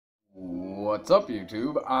What's up,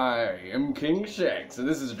 YouTube? I am King Shanks, and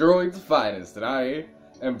this is Droid's Finest, and I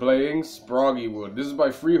am playing Sproggiwood. This is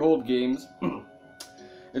by Freehold Games.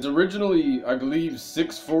 It's originally, I believe,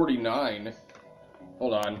 $6.49.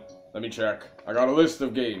 Hold on, let me check. I got a list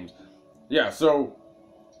of games. Yeah, so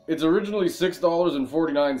it's originally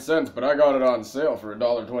 $6.49, but I got it on sale for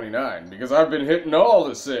 $1.29 because I've been hitting all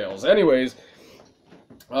the sales. Anyways,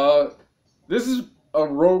 this is a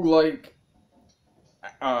roguelike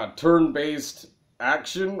turn-based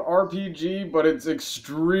action RPG, but it's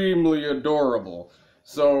extremely adorable.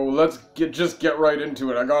 So let's just get right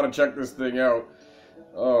into it. I gotta check this thing out.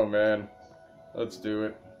 Oh man, let's do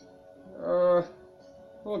it.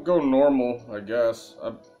 We'll go normal, I guess.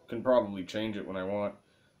 I can probably change it when I want.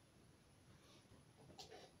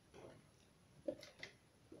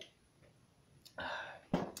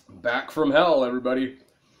 Back from hell, everybody.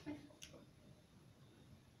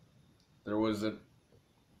 There was an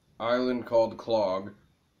island called Clog,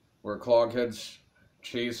 where clogheads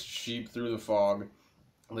chased sheep through the fog.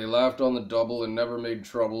 They laughed on the double and never made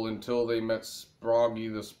trouble until they met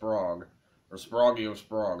Sproggy the Sprog, or Sproggy of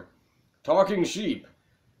Sprog. Talking sheep.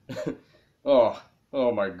 oh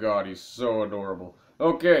my god, he's so adorable.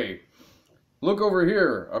 Okay, look over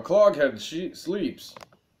here. A cloghead sleeps.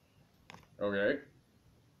 Okay.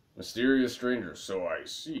 Mysterious stranger, so I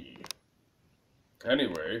see.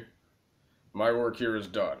 Anyway, my work here is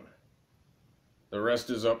done. The rest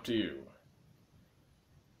is up to you.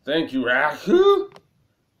 Thank you, Ahu!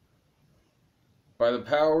 By the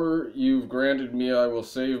power you've granted me, I will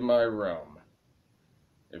save my realm.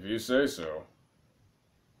 If you say so.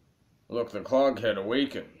 Look, the cloghead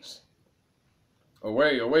awakens.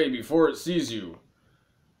 Away, away, before it sees you.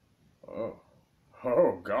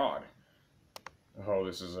 Oh, God. Oh,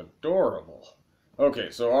 this is adorable. Okay,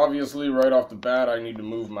 so obviously, right off the bat, I need to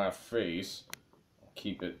move my face.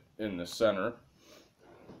 Keep it in the center.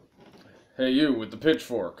 Hey, you, with the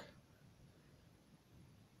pitchfork.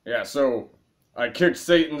 Yeah, so I kicked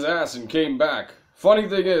Satan's ass and came back. Funny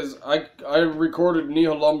thing is, I recorded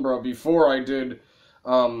Nihilumbra before I did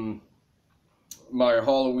my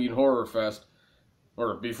Halloween Horror Fest,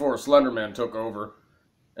 or before Slenderman took over.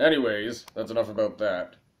 Anyways, that's enough about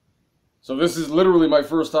that. So this is literally my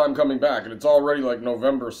first time coming back, and it's already like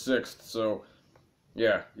November 6th, so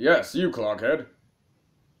yeah. Yes, you, Cloghead.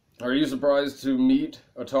 Are you surprised to meet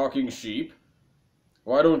a talking sheep?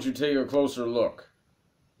 Why don't you take a closer look?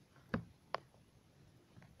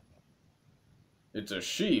 It's a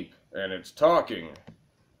sheep, and it's talking.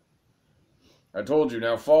 I told you,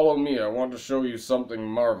 now follow me. I want to show you something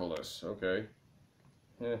marvelous. Okay.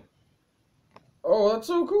 Yeah. Oh, that's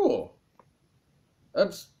so cool.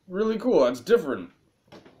 That's really cool. That's different.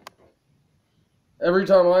 Every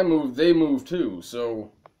time I move, they move too,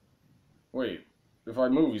 so... Wait. If I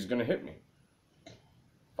move, he's gonna hit me.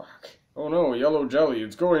 Fuck. Oh no, yellow jelly.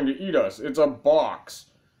 It's going to eat us. It's a box.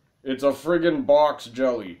 It's a friggin' box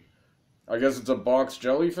jelly. I guess it's a box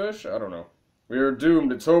jellyfish? I don't know. We are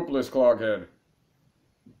doomed. It's hopeless, Cloghead.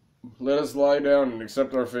 Let us lie down and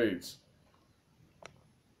accept our fates.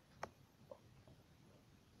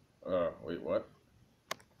 Wait, what?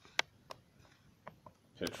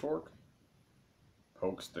 Pitchfork?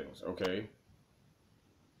 Pokes things. Okay.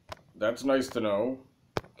 That's nice to know.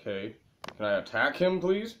 Okay. Can I attack him,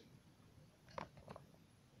 please?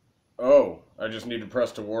 Oh, I just need to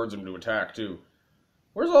press towards him to attack, too.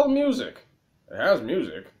 Where's all the music? It has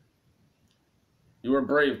music. You were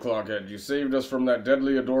brave, Cloghead. You saved us from that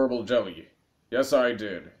deadly, adorable jelly. Yes, I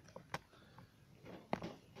did.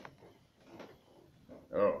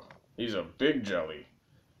 Oh, he's a big jelly.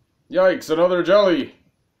 Yikes, another jelly!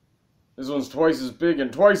 This one's twice as big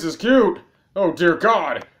and twice as cute! Oh, dear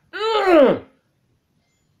God! Ugh!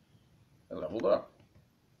 I leveled up.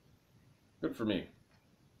 Good for me.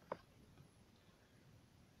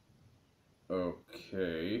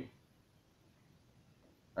 Okay.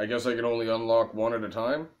 I guess I can only unlock one at a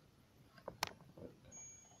time?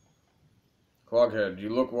 Cloghead, you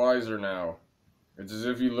look wiser now. It's as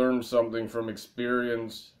if you learned something from the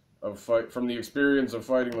experience of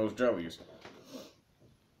fighting those jellies.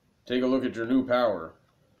 Take a look at your new power.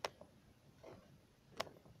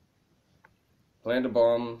 Plant a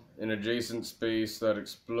bomb in adjacent space that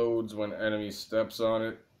explodes when enemy steps on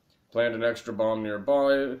it. Plant an extra bomb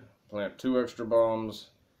nearby. Plant 2 extra bombs.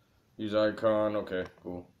 Use icon. Okay,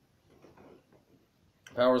 cool.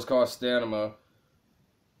 Powers cost stamina.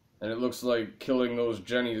 And it looks like killing those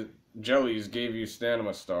jellies gave you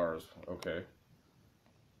stamina stars. Okay.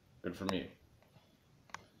 Good for me.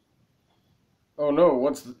 Oh no,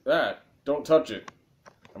 what's that? Don't touch it.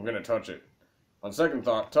 I'm gonna touch it. On second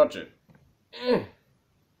thought, touch it.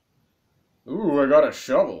 Ooh, I got a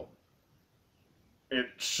shovel. It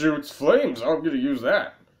shoots flames. I'm gonna use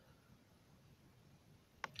that.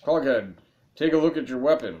 Cloghead, take a look at your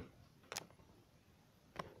weapon.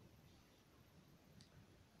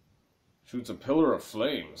 Shoots a pillar of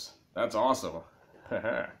flames. That's awesome.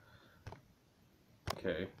 Haha.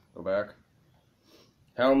 Okay, go back.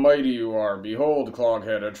 How mighty you are. Behold,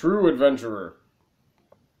 Cloghead, a true adventurer.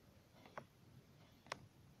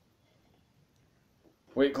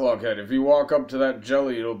 Wait, Cloghead, if you walk up to that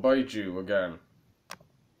jelly, it'll bite you again.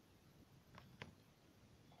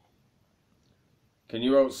 Can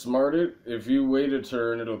you outsmart it? If you wait a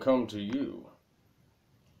turn, it'll come to you.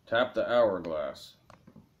 Tap the hourglass.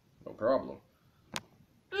 No problem.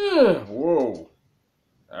 Whoa.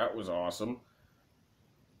 That was awesome.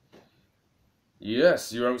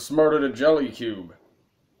 Yes, you outsmarted a jelly cube.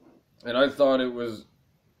 And I thought it was...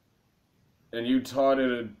 And you taught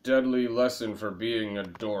it a deadly lesson for being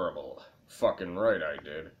adorable. Fucking right I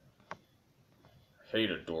did.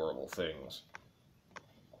 Hate adorable things.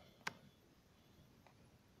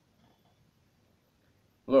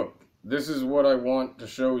 Look, this is what I want to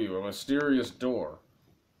show you, a mysterious door.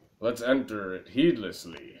 Let's enter it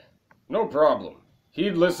heedlessly. No problem.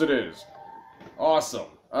 Heedless it is. Awesome.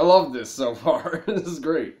 I love this so far. This is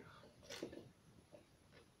great.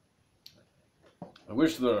 I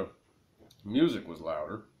wish the music was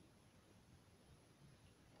louder.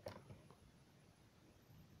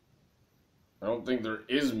 I don't think there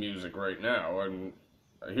is music right now.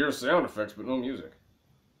 I hear sound effects, but no music.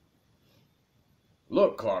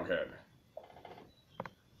 Look, Cloghead.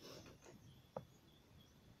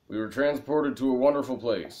 We were transported to a wonderful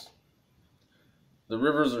place. The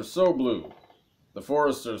rivers are so blue. The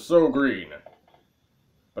forests are so green.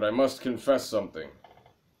 But I must confess something.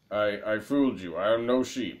 I fooled you. I am no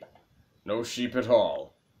sheep. No sheep at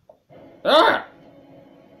all. Ah!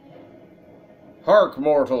 Hark,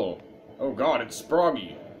 mortal! Oh god, it's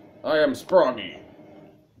Sproggy. I am Sproggy.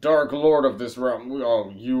 Dark Lord of this realm.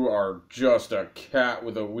 Oh, you are just a cat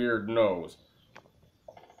with a weird nose.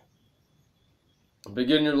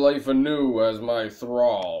 Begin your life anew as my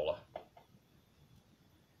thrall.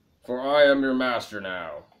 For I am your master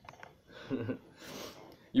now.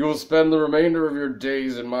 You will spend the remainder of your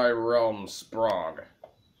days in my realm, Sprog,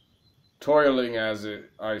 toiling as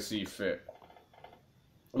I see fit.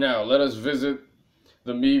 Now, let us visit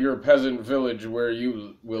the meager peasant village where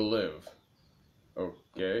you will live.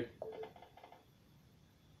 Okay.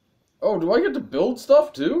 Oh, do I get to build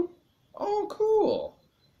stuff too? Oh, cool.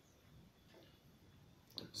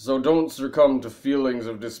 So don't succumb to feelings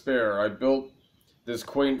of despair. I built this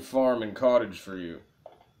quaint farm and cottage for you.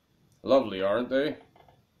 Lovely, aren't they?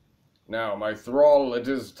 Now, my thrall, it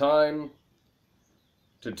is time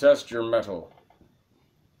to test your mettle.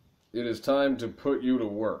 It is time to put you to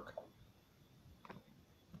work.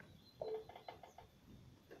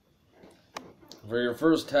 For your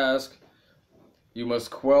first task, you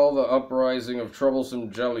must quell the uprising of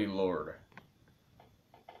troublesome Jelly Lord.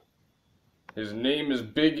 His name is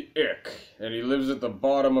Big Ick, and he lives at the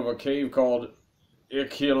bottom of a cave called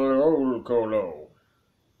Ikikolo.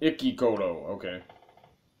 Okay.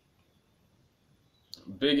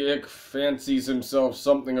 Big Ick fancies himself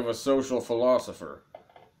something of a social philosopher.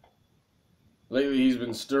 Lately he's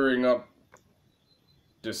been stirring up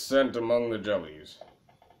dissent among the jellies,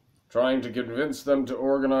 trying to convince them to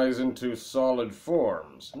organize into solid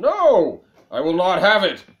forms. No! I will not have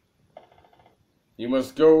it! You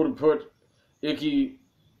must go to put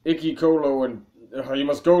Ikikolo and... you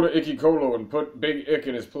must go to Ikikolo and put Big Ick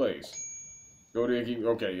in his place. Go to Iki...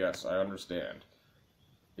 Okay, yes, I understand.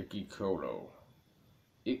 Ikikolo.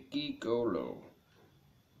 Ikikolo.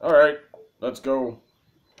 Alright, let's go,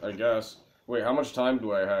 I guess. Wait, how much time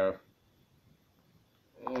do I have?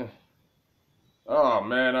 Oh,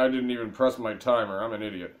 man, I didn't even press my timer. I'm an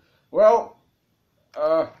idiot. Well,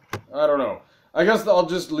 I don't know. I guess I'll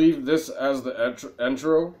just leave this as the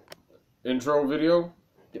intro video.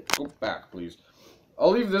 Go back, please.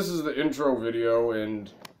 I'll leave this as the intro video,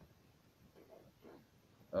 and...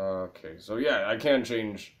 okay, so yeah, I can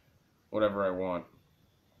change whatever I want.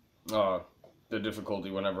 The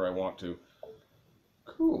difficulty whenever I want to.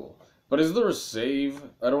 Cool. But is there a save?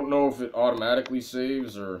 I don't know if it automatically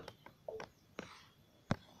saves, or...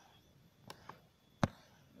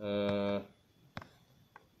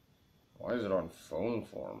 why is it on phone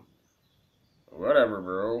form? Whatever,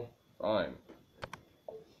 bro. Fine.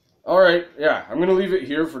 Alright, yeah, I'm gonna leave it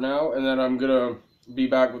here for now, and then I'm gonna be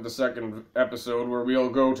back with the second episode where we'll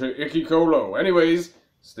go to Ikikolo. Anyways,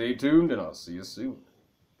 stay tuned, and I'll see you soon.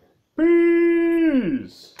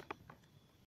 Peace!